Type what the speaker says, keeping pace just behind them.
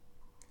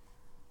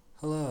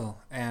Hello,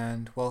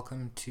 and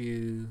welcome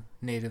to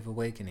Native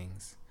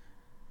Awakenings.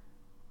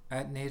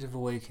 At Native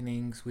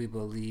Awakenings, we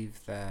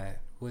believe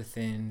that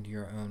within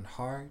your own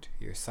heart,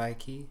 your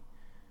psyche,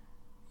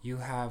 you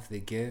have the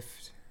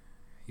gift,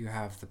 you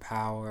have the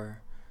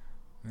power,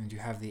 and you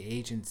have the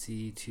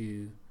agency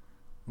to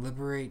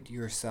liberate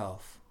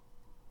yourself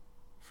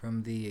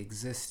from the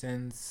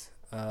existence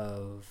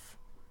of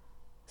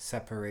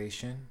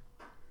separation.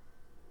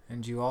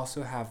 And you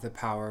also have the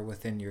power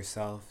within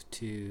yourself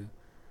to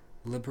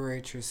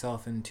liberate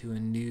yourself into a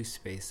new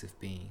space of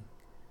being,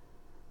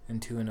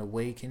 into an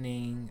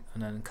awakening,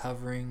 an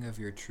uncovering of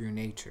your true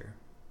nature.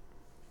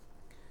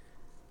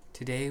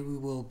 Today we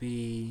will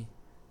be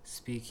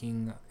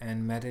speaking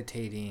and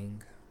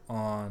meditating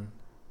on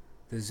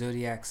the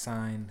zodiac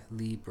sign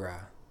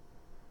Libra.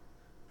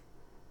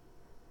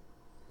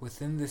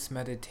 Within this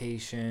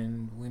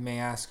meditation, we may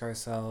ask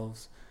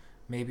ourselves,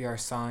 maybe our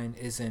sign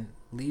isn't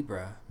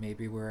Libra,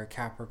 maybe we're a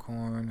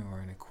Capricorn or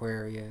an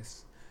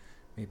Aquarius.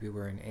 Maybe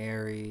we're in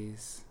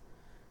Aries.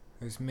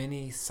 There's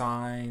many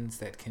signs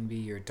that can be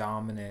your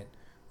dominant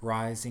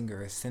rising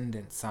or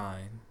ascendant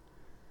sign.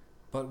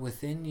 But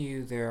within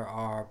you there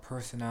are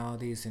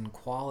personalities and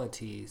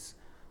qualities,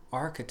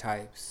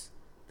 archetypes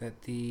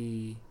that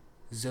the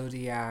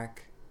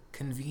zodiac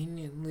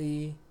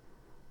conveniently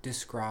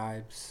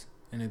describes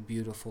in a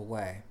beautiful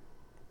way.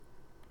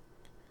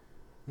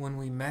 When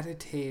we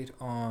meditate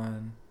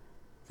on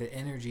the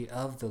energy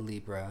of the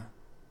Libra,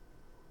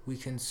 we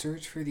can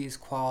search for these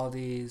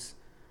qualities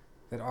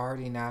that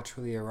already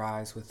naturally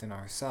arise within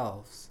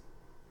ourselves,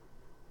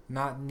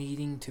 not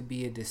needing to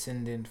be a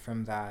descendant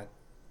from that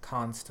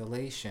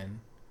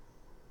constellation.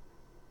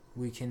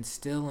 We can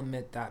still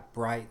emit that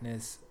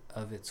brightness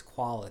of its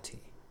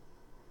quality.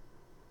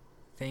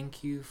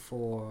 Thank you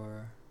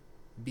for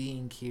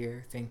being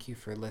here. Thank you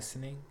for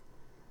listening,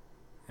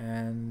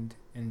 and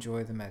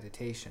enjoy the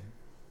meditation.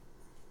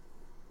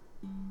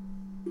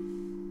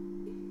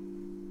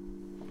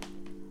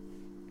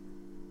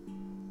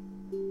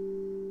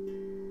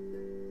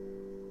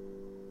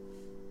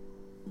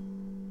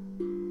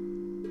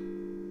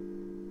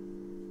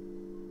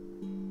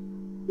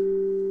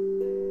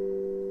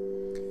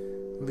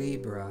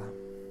 Libra.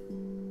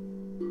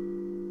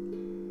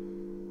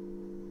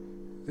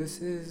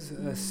 This is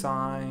a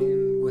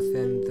sign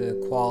within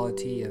the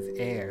quality of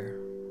air.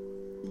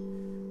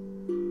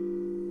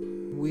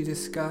 We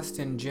discussed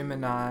in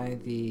Gemini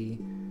the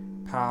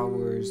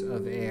powers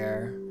of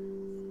air,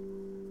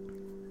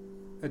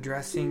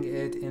 addressing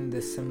it in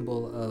the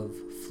symbol of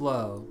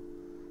flow,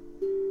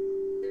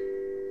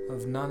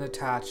 of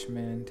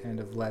non-attachment, and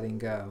of letting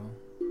go.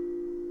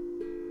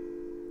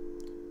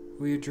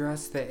 We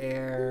address the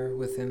air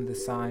within the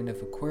sign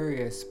of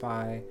Aquarius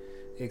by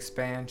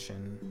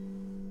expansion.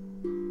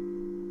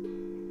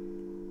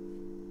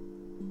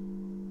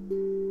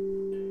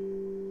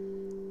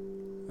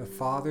 Of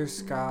father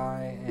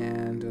sky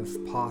and of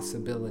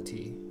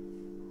possibility.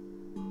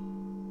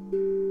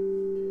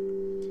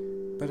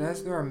 But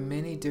as there are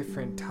many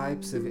different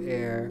types of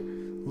air,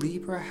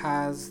 Libra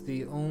has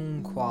the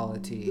own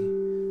quality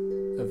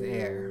of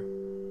air.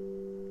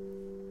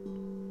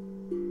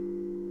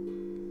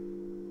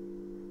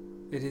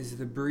 It is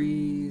the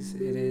breeze,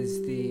 it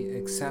is the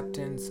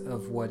acceptance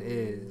of what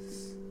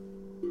is.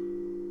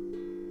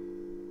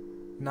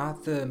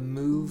 Not the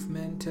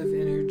movement of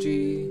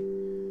energy,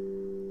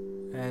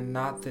 and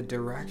not the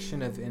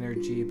direction of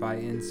energy by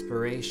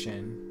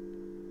inspiration,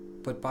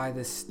 but by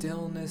the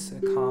stillness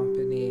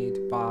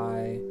accompanied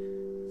by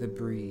the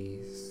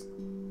breeze.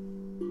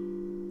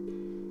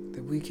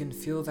 That we can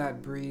feel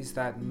that breeze,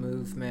 that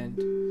movement,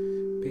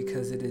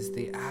 because it is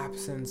the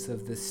absence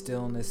of the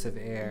stillness of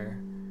air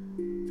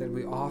that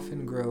we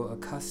often grow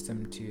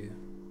accustomed to.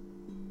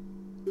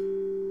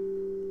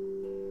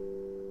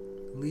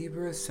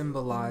 Libra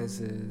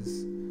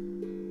symbolizes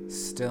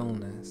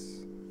stillness.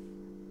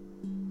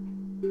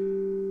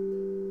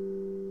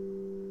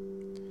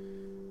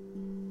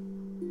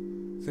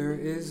 There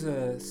is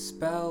a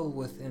spell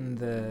within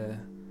the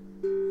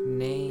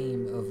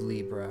name of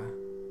Libra,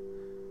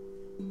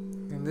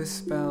 and this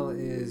spell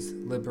is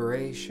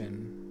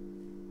liberation.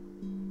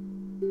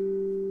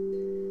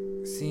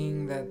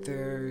 Seeing that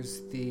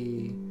there's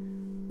the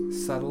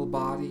subtle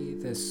body,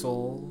 the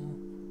soul,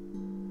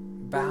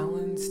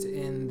 balanced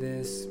in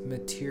this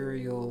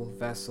material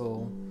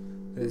vessel,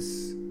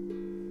 this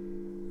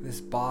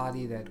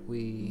body that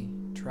we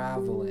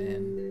travel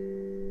in.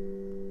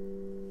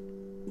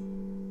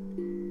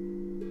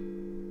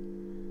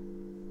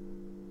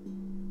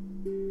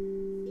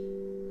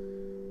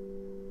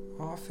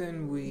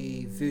 Often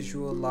we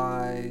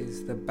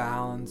visualize the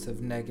balance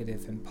of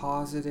negative and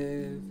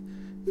positive,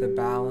 the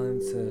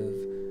balance of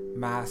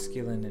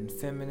masculine and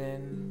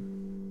feminine.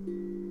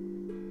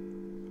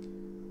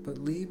 But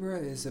Libra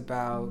is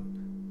about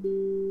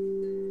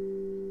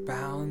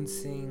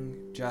balancing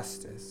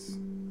justice,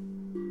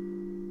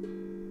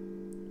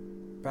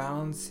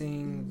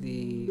 balancing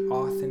the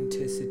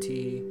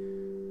authenticity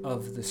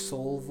of the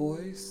soul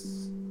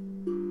voice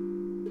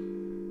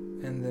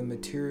and the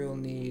material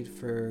need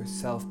for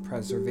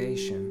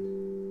self-preservation.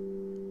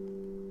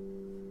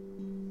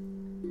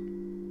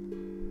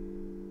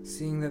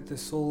 seeing that the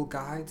soul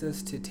guides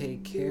us to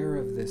take care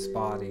of this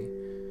body,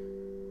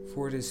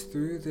 for it is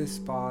through this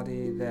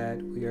body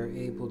that we are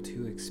able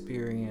to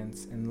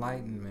experience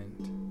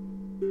enlightenment.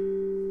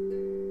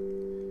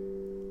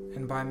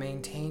 And by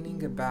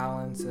maintaining a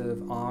balance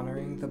of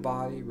honoring the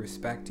body,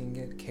 respecting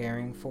it,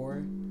 caring for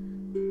it,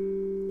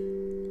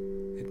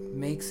 it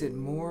makes it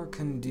more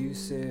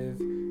conducive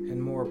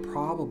and more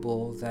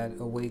probable that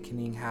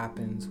awakening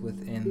happens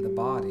within the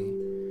body.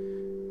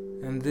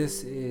 And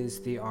this is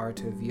the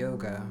art of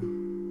yoga.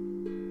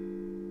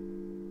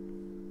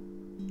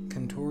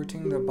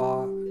 Contorting the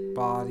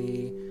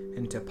body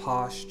into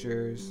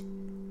postures,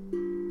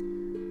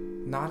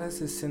 not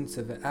as a sense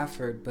of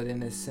effort, but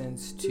in a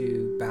sense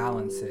to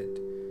balance it,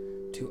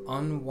 to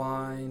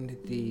unwind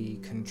the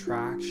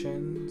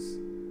contractions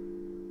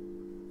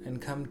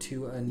and come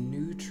to a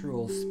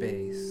neutral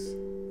space,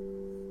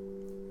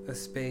 a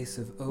space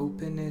of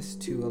openness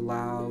to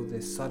allow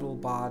the subtle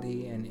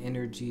body and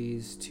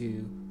energies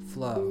to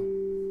flow.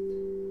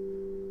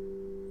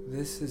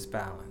 This is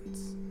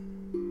balance.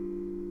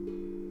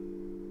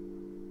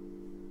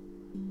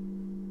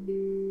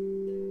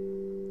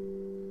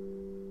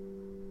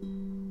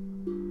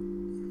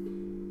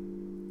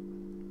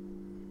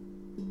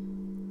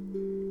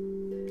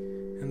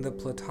 In the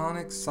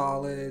Platonic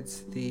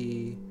solids,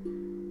 the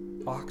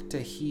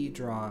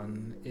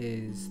octahedron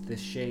is the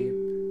shape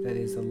that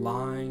is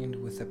aligned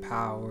with the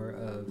power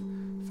of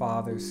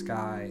Father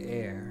Sky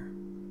Air.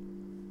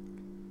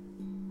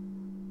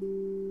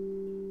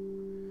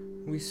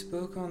 We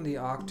spoke on the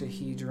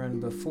octahedron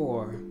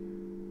before,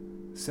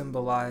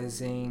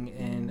 symbolizing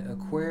in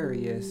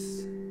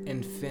Aquarius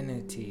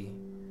infinity,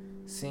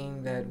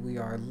 seeing that we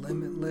are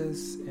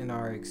limitless in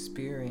our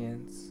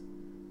experience,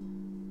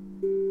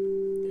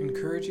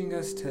 encouraging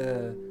us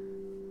to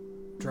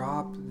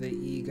drop the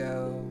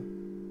ego,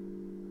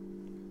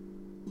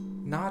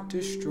 not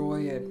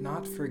destroy it,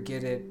 not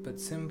forget it, but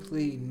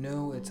simply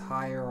know its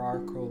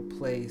hierarchical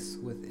place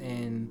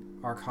within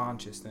our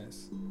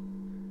consciousness.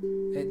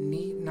 It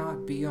need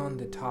not be on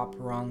the top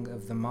rung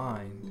of the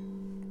mind.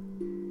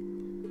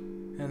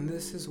 And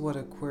this is what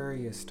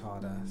Aquarius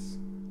taught us.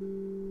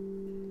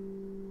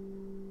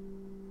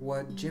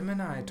 What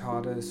Gemini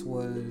taught us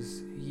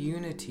was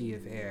unity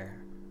of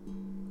air,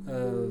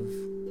 of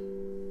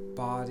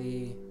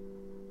body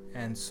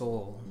and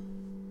soul,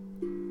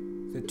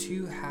 the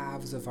two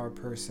halves of our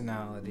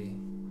personality,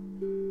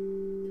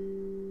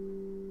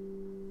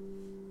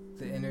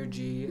 the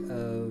energy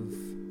of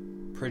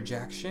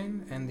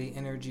projection and the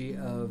energy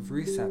of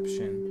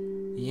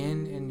reception,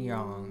 yin and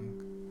yang.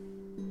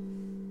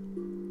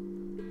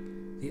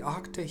 The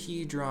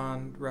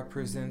octahedron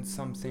represents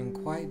something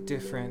quite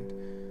different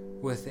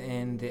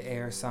within the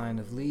air sign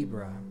of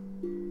Libra.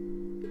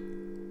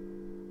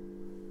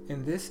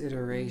 In this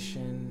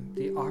iteration,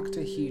 the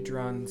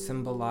octahedron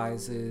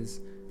symbolizes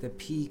the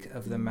peak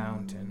of the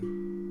mountain.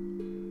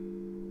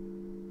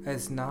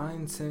 As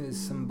 9 is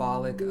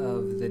symbolic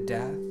of the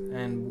death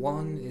and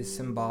 1 is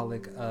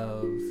symbolic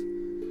of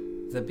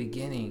the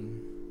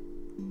beginning,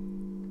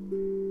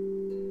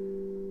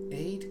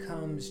 8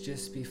 comes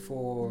just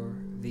before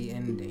the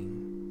ending.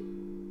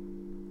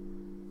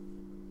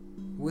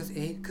 With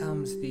 8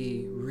 comes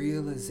the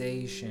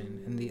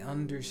realization and the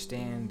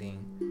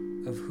understanding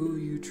of who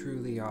you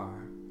truly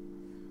are.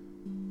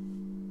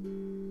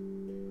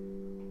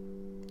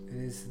 It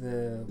is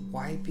the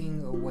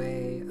wiping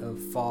away of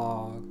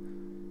fog,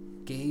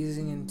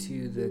 gazing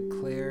into the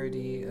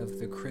clarity of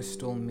the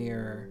crystal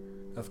mirror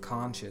of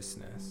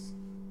consciousness.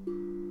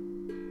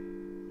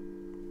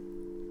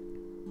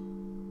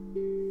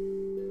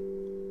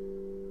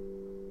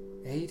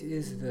 Eight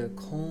is the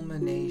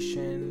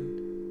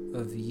culmination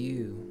of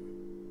you,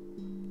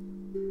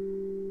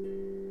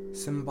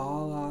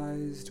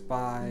 symbolized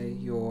by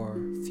your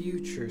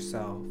future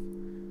self,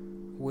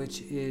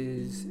 which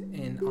is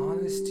in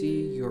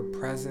honesty your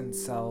present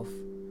self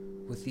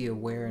with the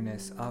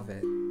awareness of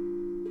it,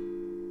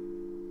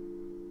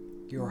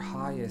 your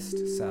highest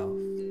self.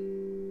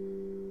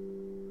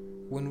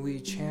 When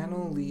we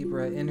channel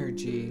Libra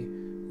energy,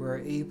 we're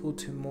able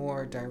to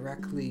more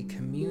directly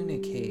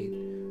communicate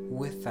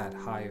with that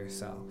higher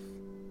self.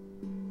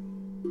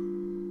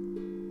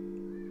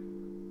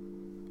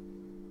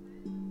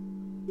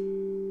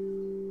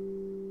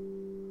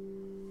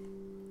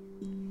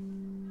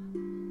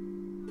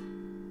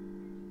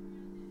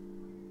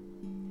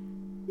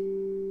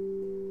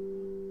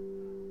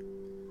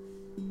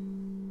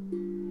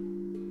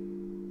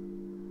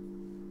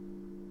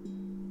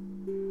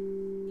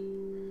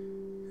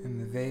 In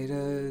the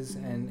Vedas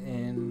and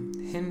in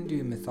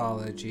Hindu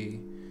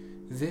mythology,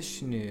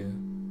 Vishnu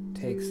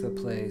takes the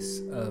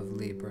place of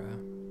Libra.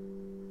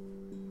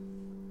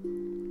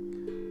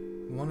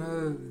 One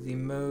of the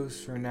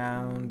most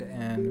renowned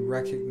and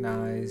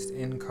recognized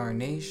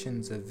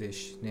incarnations of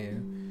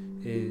Vishnu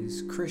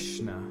is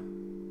Krishna.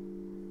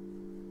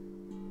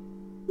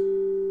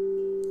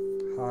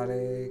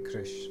 Hare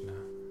Krishna.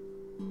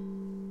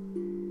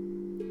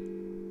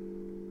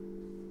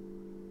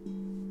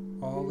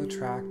 All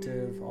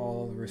attractive,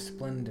 all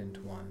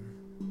resplendent one.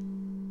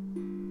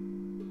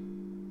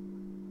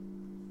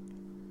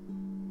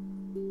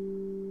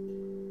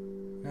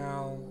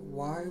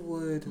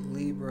 could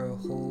Libra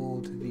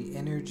hold the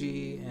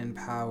energy and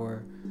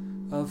power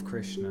of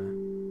Krishna?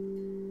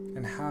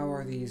 And how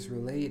are these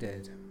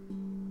related?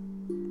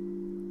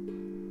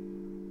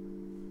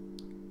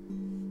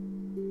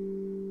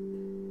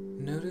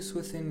 Notice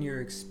within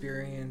your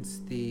experience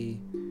the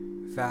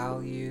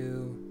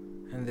value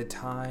and the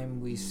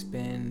time we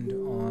spend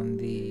on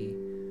the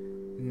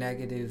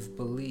negative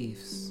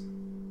beliefs,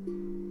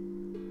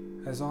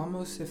 as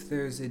almost if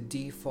there's a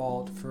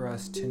default for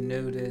us to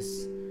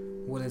notice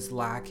what is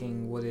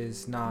lacking, what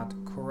is not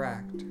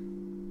correct.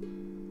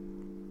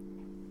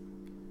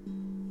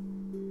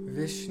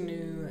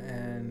 Vishnu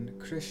and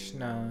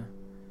Krishna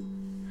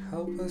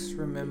help us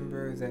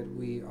remember that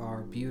we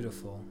are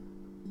beautiful.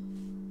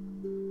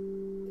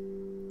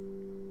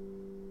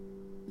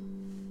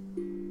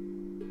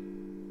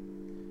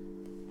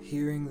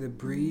 Hearing the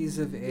breeze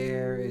of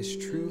air is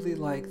truly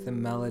like the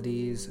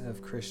melodies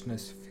of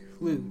Krishna's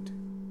flute,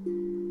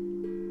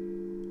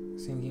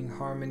 singing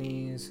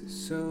harmonies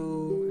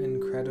so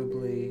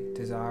incredibly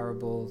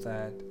desirable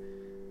that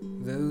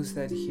those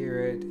that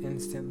hear it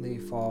instantly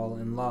fall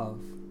in love.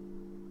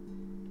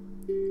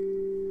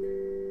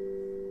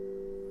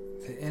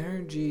 The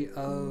energy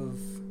of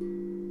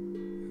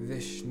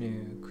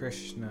Vishnu,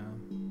 Krishna,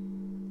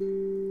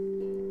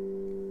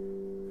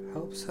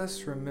 helps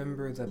us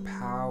remember the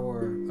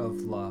power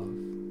of love.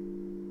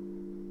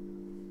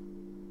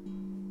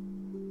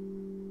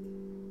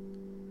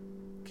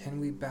 Can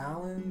we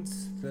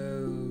balance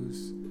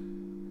those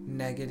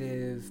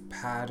negative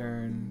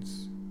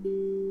patterns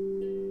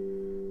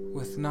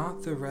with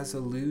not the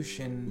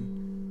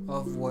resolution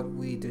of what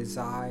we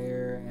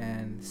desire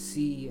and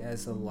see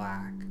as a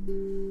lack,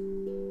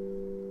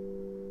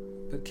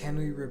 but can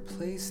we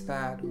replace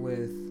that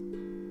with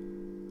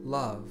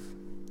love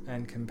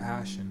and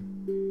compassion?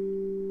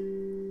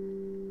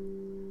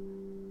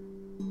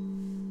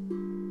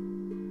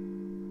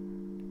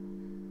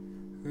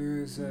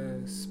 There's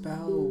a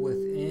spell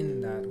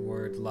within that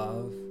word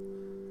love,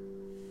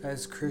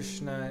 as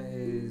Krishna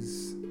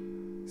is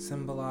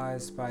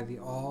symbolized by the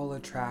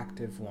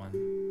all-attractive one.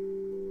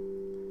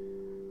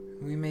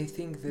 We may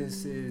think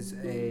this is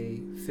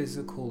a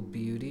physical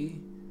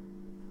beauty,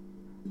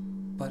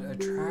 but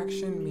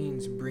attraction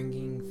means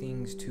bringing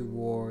things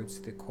towards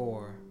the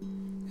core.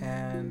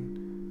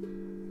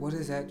 And what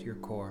is at your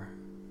core,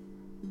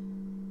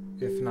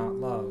 if not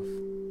love?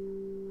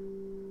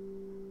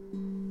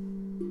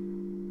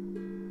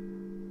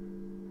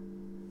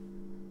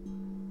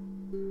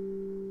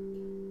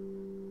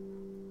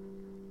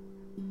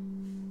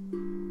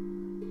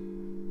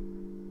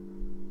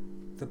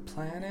 The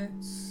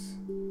planets,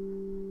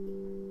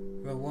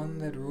 the one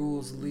that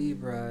rules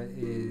Libra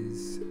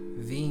is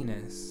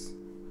Venus.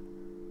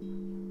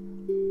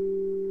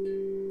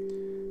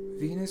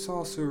 Venus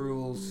also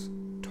rules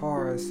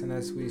Taurus, and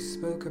as we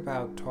spoke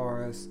about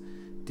Taurus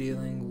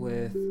dealing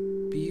with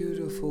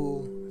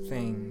beautiful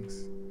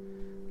things,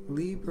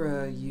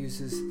 Libra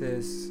uses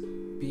this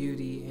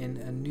beauty in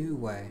a new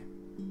way.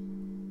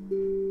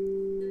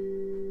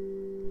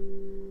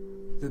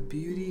 The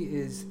beauty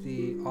is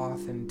the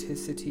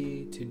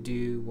authenticity to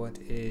do what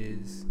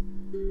is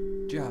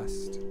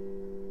just.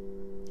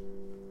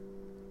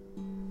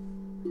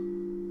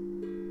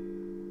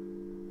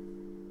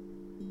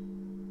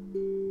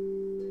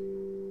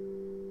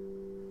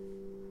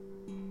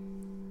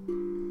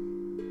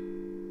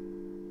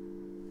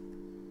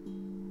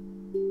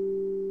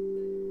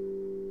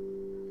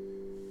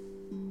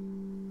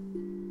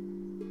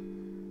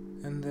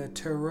 And the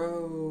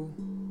tarot,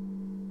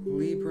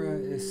 Libra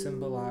is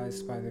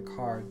symbolized by the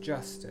card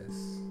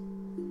Justice.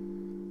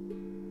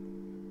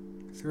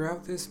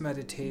 Throughout this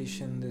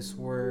meditation, this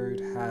word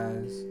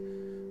has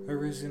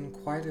arisen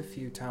quite a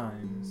few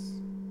times.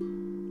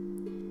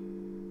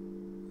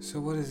 So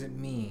what does it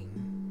mean?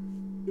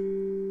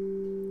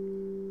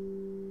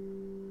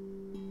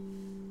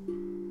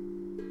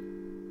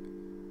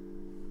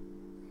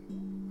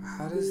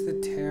 How does the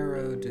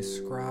tarot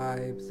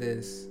describe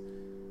this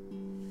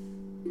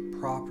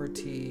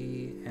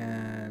property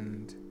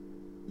and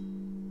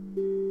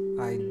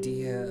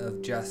idea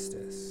of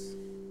justice?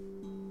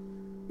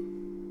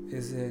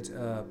 Is it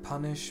a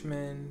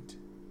punishment?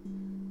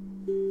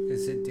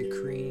 Is it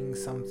decreeing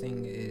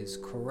something is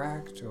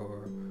correct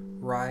or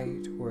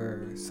right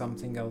where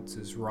something else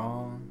is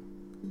wrong?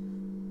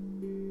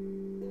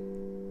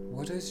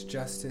 What does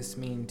justice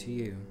mean to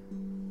you?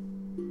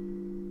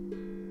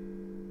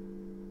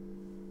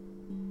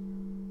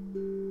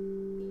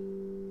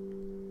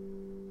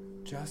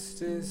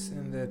 Justice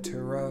in the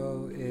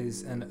tarot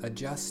is an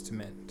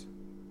adjustment.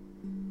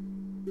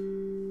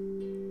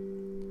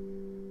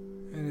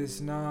 It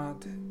is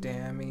not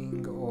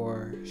damning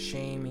or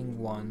shaming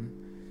one,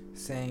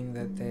 saying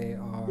that they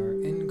are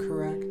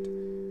incorrect,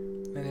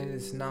 and it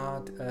is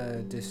not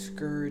a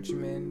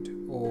discouragement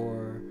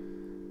or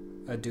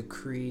a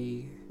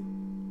decree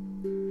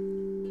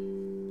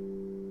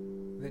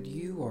that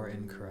you are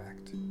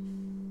incorrect.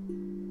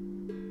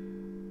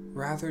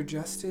 Rather,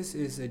 justice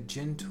is a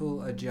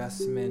gentle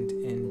adjustment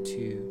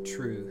into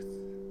truth.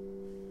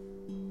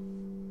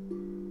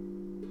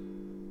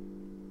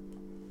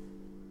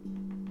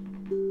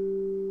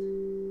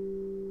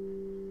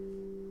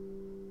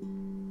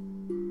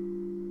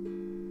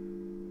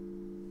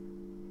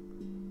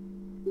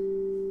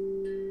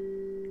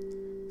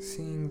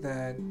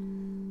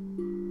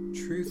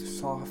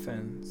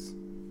 softens.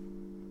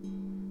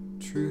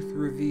 Truth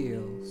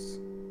reveals.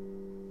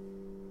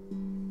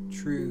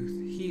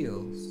 Truth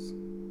heals.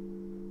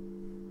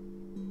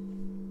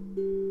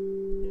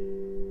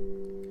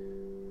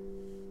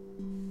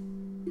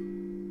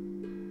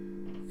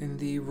 In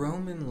the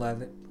Roman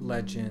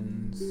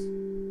legends,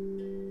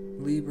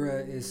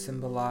 Libra is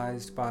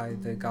symbolized by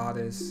the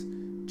goddess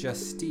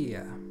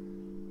Justia.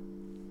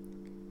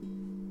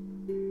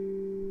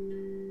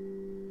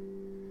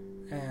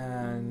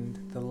 And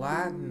the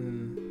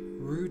Latin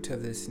root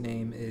of this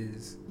name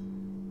is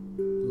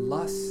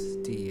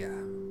Lustia.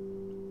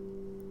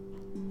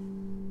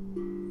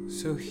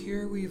 So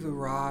here we've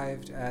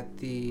arrived at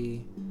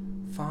the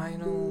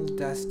final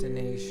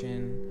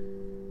destination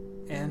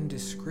and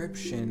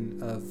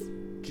description of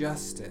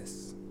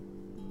justice.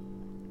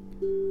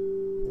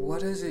 What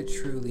does it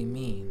truly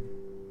mean?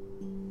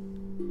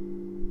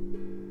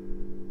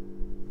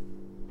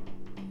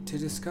 To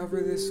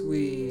discover this,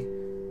 we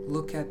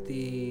look at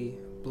the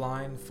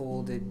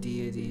blindfolded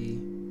deity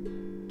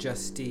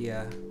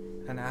Justia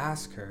and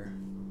ask her,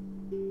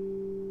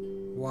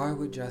 why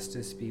would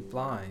justice be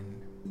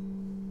blind?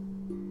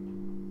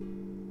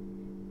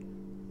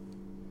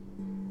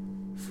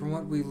 From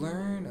what we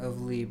learn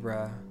of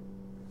Libra,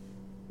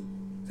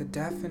 the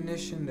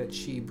definition that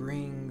she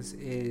brings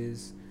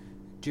is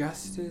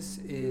justice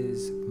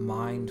is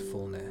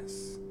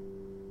mindfulness.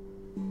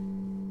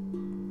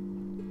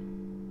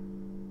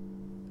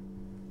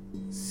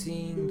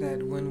 Seeing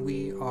that when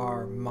we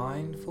are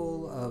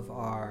mindful of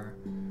our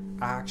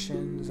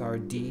actions, our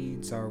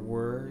deeds, our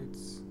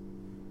words,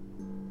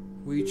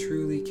 we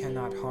truly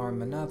cannot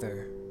harm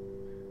another,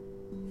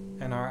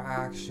 and our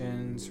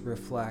actions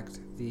reflect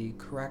the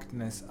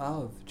correctness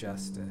of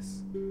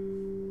justice.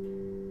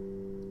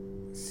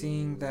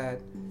 Seeing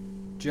that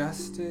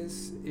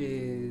justice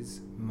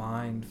is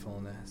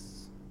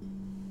mindfulness.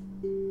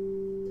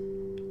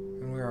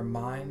 When we are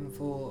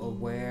mindful,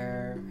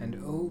 aware,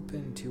 and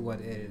open to what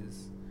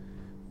is,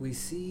 we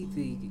see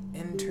the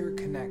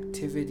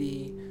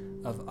interconnectivity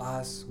of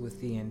us with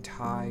the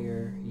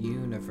entire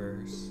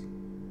universe.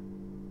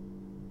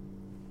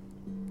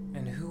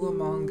 And who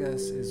among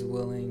us is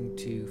willing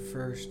to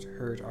first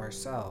hurt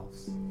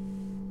ourselves?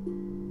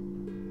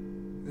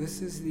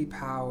 This is the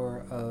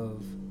power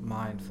of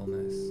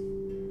mindfulness.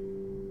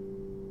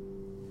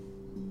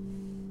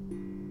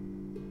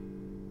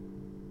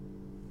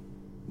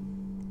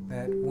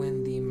 That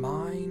when the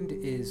mind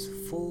is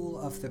full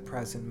of the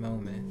present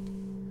moment,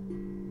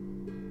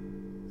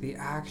 the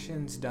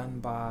actions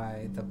done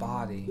by the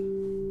body,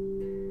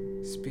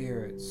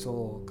 spirit,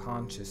 soul,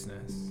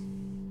 consciousness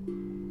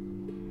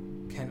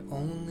can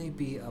only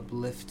be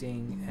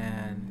uplifting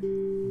and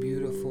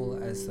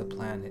beautiful as the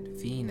planet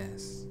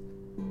Venus.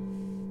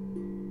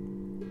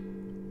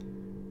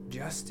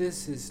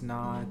 Justice is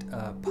not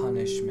a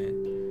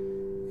punishment.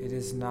 It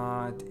is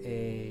not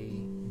a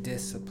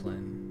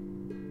discipline.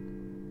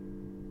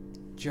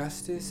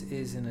 Justice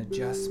is an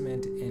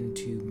adjustment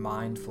into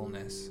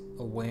mindfulness,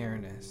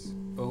 awareness,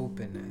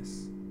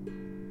 openness.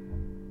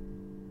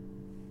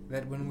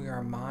 That when we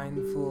are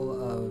mindful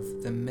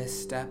of the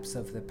missteps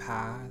of the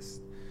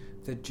past,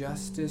 the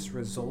justice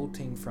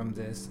resulting from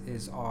this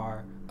is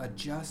our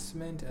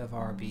adjustment of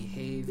our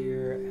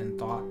behavior and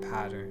thought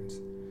patterns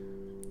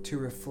to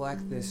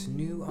reflect this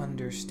new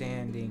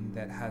understanding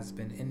that has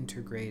been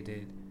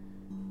integrated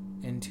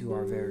into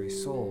our very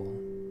soul.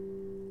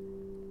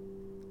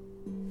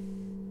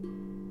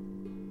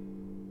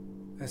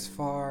 As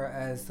far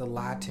as the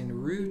Latin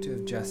root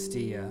of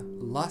justia,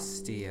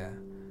 lustia,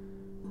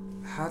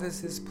 how does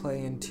this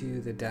play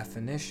into the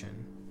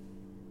definition?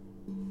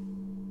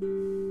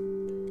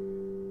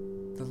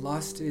 The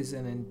lust is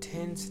an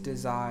intense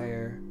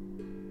desire,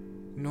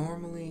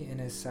 normally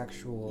in a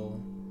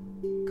sexual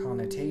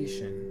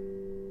connotation.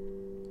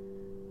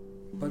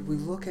 But we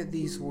look at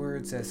these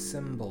words as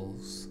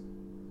symbols.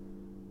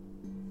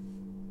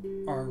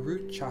 Our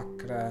root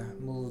chakra,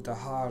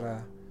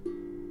 Muladhara,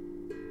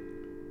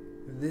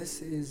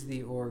 this is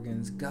the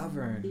organs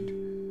governed,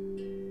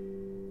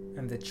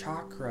 and the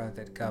chakra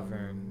that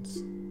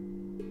governs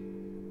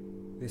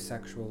the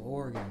sexual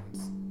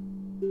organs.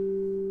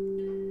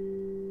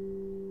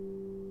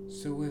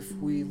 So if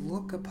we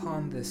look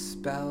upon the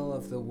spell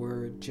of the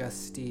word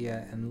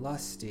justia and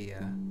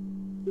lustia,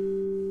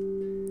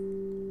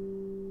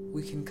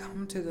 we can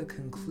come to the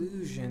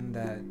conclusion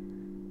that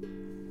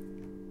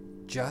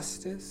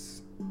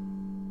justice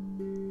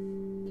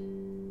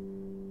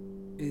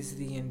is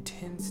the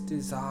intense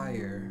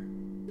desire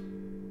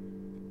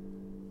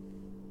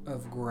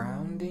of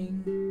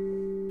grounding,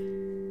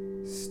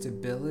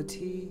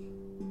 stability,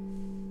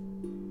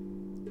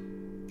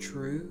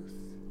 truth,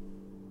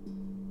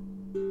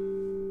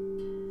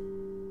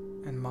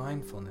 and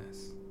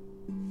mindfulness.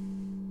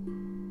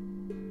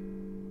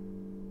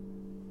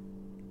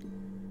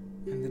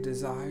 And the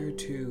desire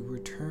to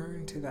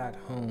return to that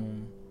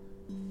home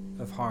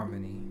of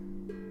harmony.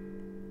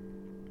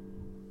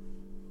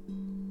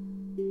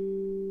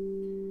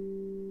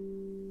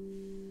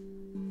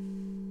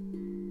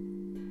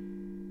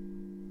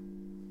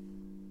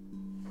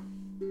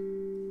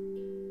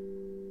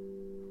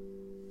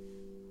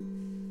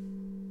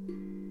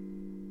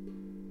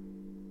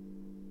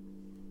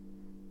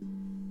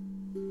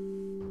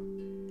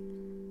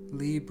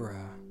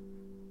 Libra,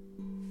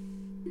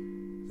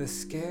 the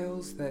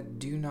scales that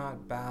do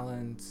not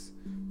balance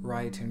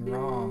right and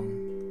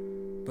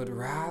wrong, but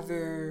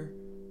rather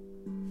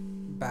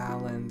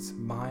balance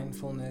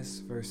mindfulness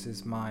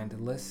versus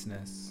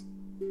mindlessness,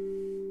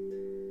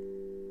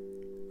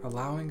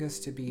 allowing us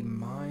to be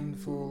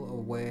mindful,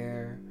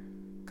 aware,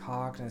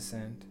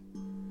 cognizant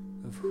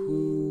of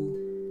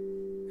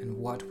who and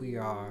what we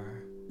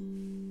are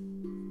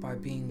by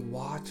being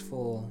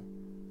watchful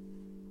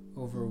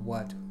over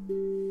what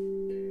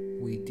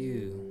we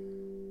do.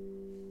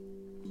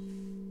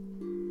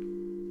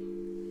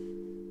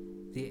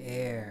 The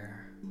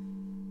air,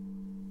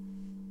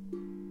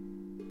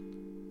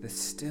 the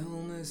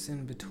stillness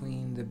in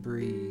between the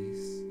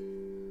breeze,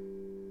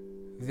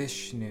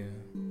 Vishnu,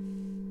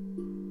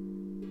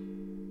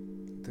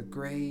 the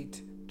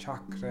great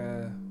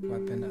chakra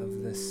weapon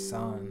of the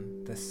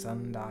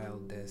sundial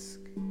disc,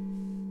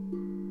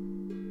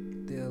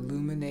 the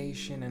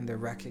illumination and the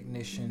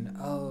recognition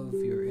of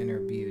your inner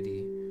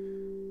beauty,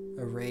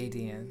 a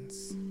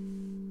radiance.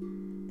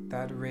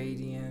 That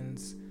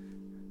radiance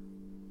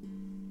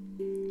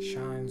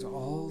shines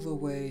all the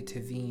way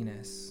to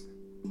Venus.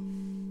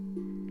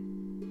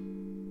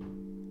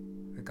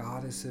 The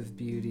goddess of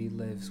beauty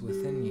lives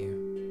within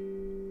you.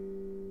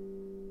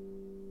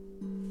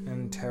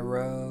 And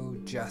tarot,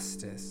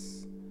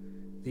 justice,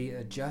 the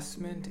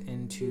adjustment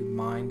into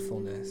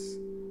mindfulness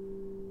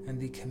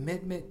and the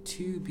commitment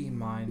to be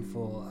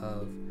mindful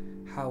of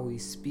how we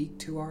speak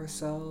to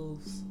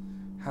ourselves,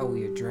 how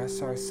we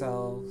address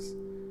ourselves,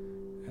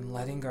 and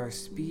letting our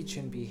speech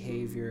and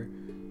behavior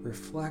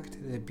reflect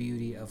the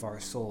beauty of our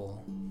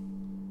soul,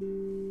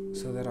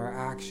 so that our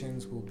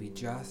actions will be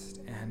just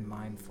and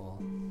mindful.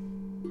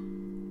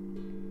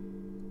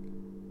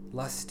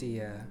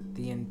 Lustia,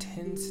 the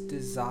intense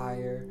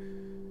desire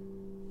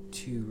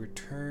to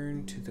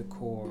return to the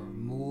core,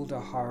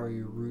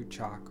 Muladhara root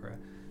chakra,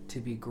 to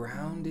be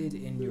grounded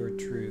in your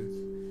truth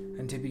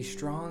and to be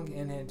strong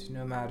in it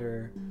no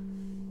matter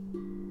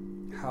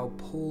how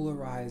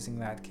polarizing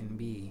that can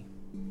be.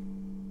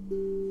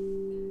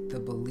 The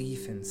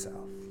belief in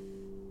self.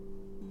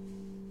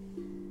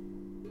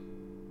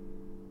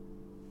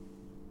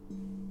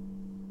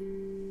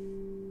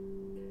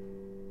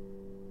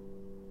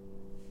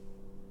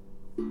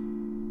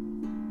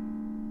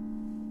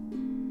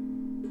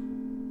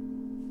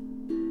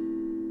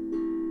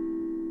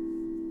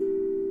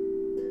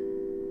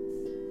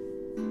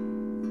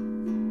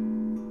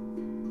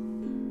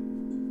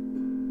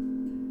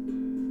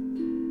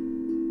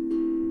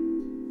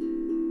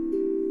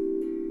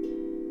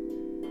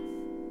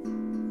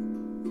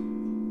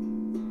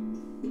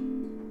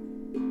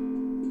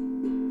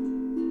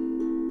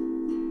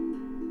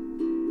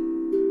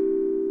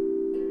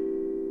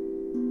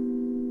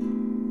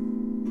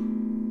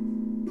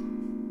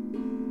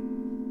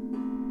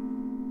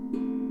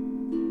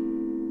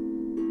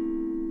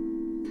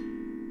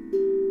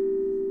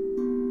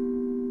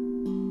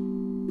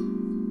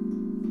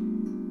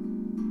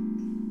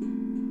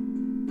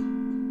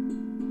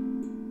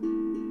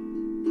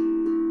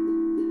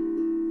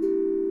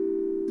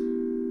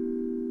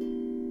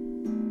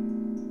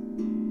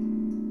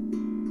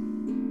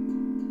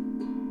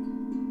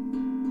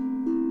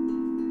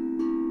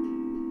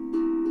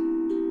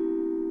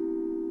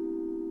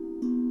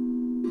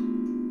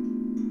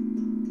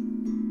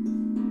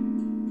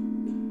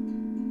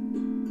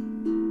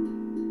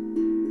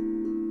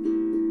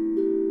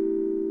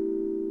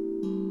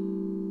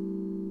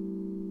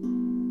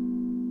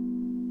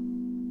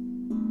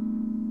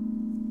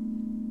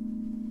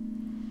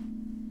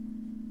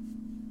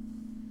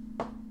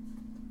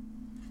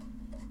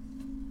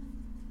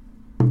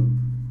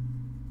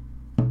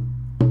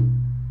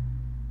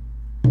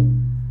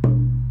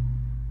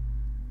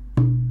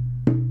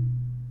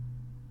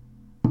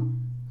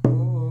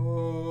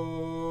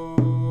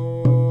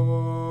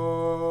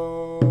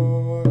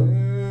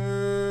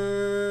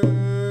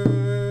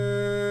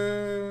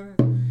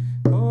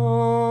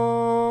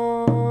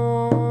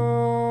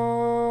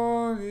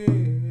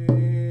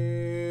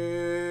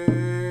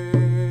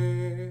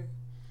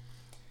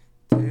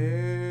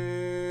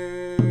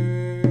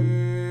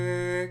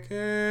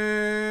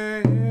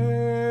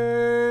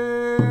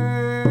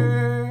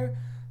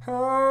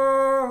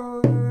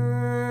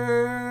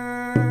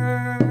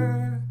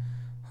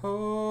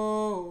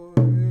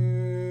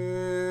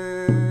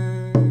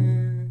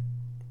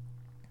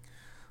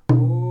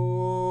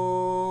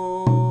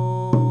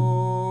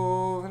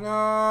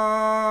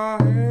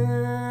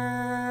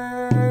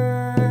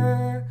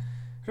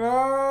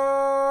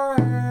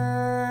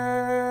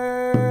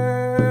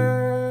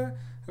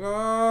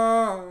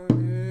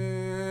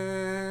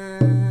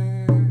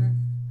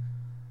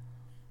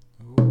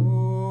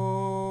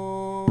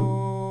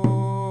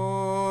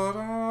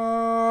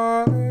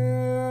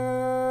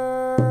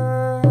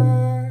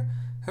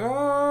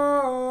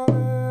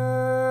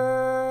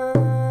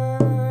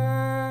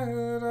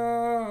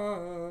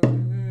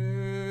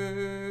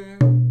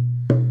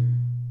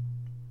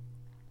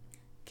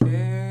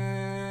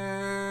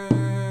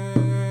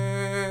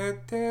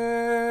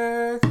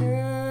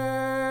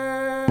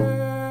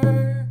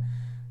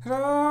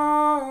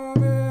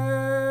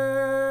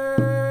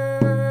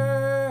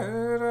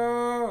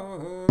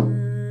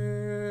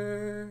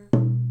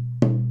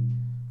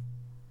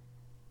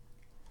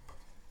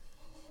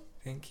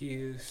 Thank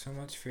you so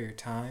much for your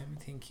time.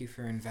 Thank you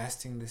for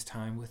investing this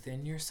time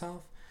within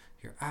yourself.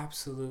 You're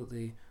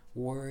absolutely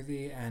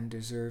worthy and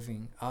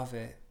deserving of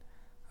it.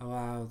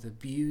 Allow the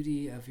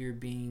beauty of your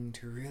being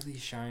to really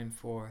shine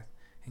forth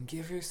and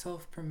give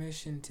yourself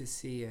permission to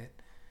see it,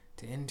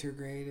 to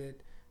integrate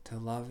it, to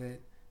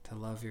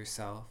love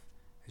yourself,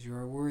 as you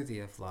are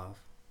worthy of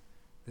love.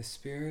 The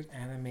spirit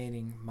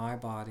animating my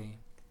body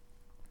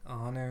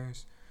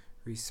honors,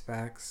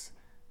 respects,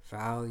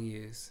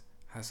 values,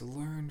 has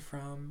learned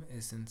from,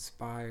 is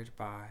inspired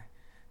by,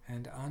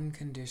 and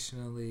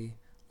unconditionally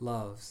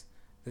loves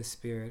the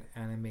spirit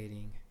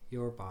animating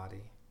your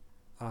body.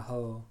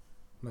 Aho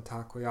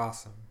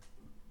Mitakoyasam.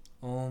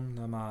 Om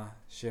Namah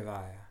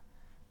Shivaya.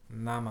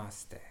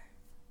 Namaste.